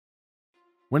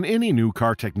When any new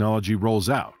car technology rolls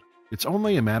out, it's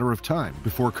only a matter of time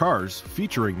before cars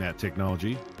featuring that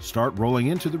technology start rolling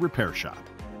into the repair shop.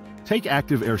 Take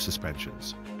active air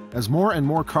suspensions. As more and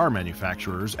more car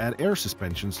manufacturers add air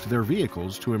suspensions to their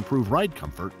vehicles to improve ride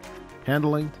comfort,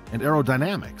 handling, and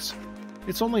aerodynamics,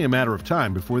 it's only a matter of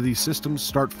time before these systems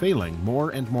start failing more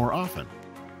and more often.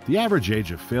 The average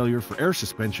age of failure for air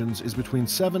suspensions is between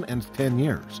 7 and 10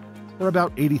 years, or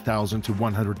about 80,000 to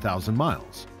 100,000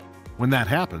 miles. When that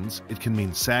happens, it can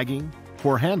mean sagging,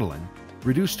 poor handling,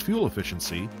 reduced fuel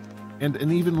efficiency, and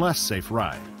an even less safe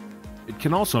ride. It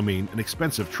can also mean an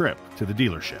expensive trip to the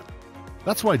dealership.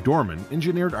 That's why Dorman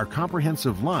engineered our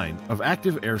comprehensive line of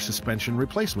active air suspension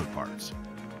replacement parts.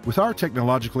 With our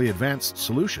technologically advanced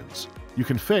solutions, you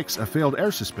can fix a failed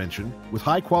air suspension with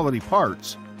high-quality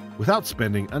parts without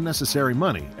spending unnecessary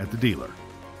money at the dealer.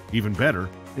 Even better,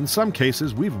 in some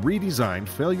cases we've redesigned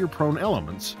failure-prone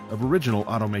elements of original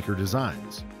automaker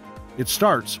designs. It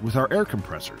starts with our air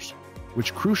compressors,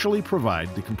 which crucially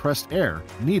provide the compressed air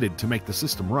needed to make the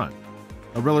system run.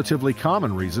 A relatively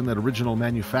common reason that original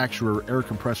manufacturer air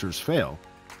compressors fail,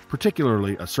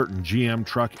 particularly a certain GM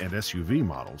truck and SUV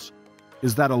models,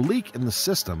 is that a leak in the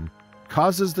system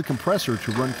causes the compressor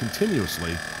to run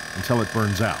continuously until it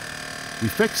burns out. We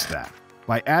fixed that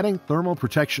by adding thermal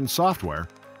protection software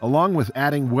along with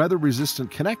adding weather-resistant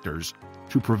connectors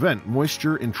to prevent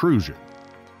moisture intrusion.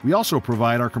 We also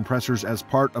provide our compressors as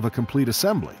part of a complete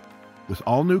assembly, with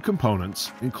all new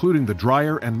components, including the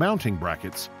dryer and mounting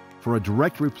brackets, for a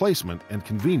direct replacement and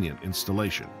convenient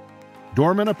installation.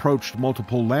 Dorman approached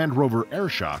multiple Land Rover air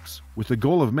shocks with the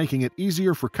goal of making it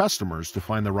easier for customers to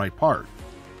find the right part,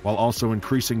 while also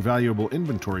increasing valuable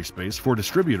inventory space for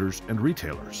distributors and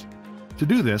retailers. To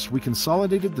do this, we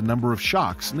consolidated the number of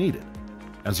shocks needed.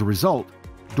 As a result,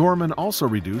 Dorman also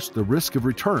reduced the risk of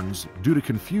returns due to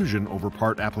confusion over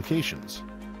part applications.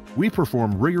 We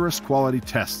perform rigorous quality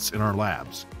tests in our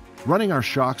labs, running our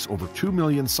shocks over 2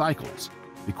 million cycles,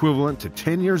 equivalent to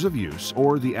 10 years of use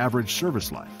or the average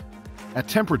service life, at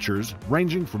temperatures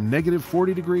ranging from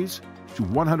 -40 degrees to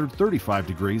 135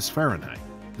 degrees Fahrenheit.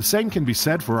 The same can be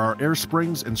said for our air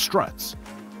springs and struts.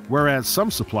 Whereas some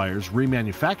suppliers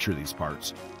remanufacture these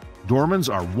parts, Dorman's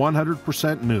are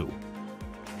 100% new.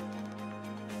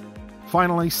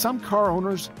 Finally, some car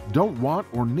owners don't want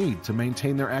or need to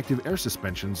maintain their active air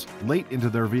suspensions late into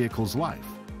their vehicle's life.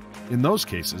 In those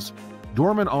cases,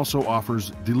 Dorman also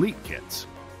offers delete kits,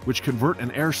 which convert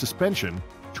an air suspension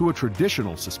to a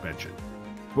traditional suspension.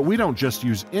 But we don't just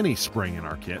use any spring in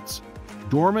our kits.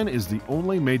 Dorman is the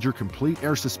only major complete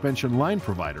air suspension line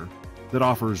provider that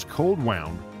offers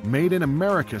cold-wound,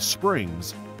 made-in-America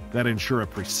springs that ensure a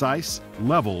precise,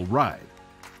 level ride.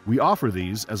 We offer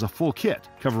these as a full kit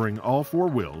covering all 4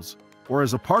 wheels, or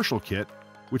as a partial kit,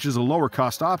 which is a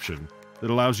lower-cost option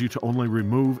that allows you to only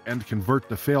remove and convert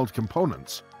the failed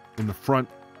components in the front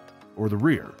or the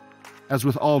rear. As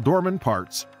with all Dorman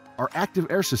parts, our active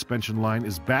air suspension line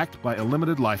is backed by a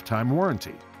limited lifetime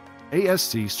warranty,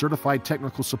 ASC-certified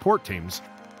technical support teams,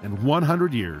 and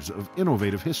 100 years of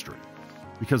innovative history.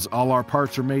 Because all our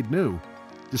parts are made new,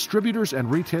 distributors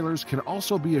and retailers can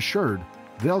also be assured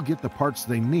they'll get the parts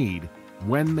they need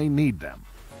when they need them.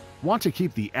 Want to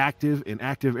keep the active in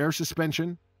active air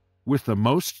suspension with the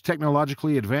most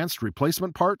technologically advanced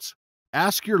replacement parts?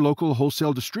 Ask your local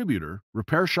wholesale distributor,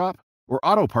 repair shop, or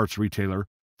auto parts retailer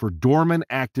for Dorman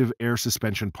active air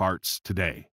suspension parts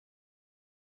today.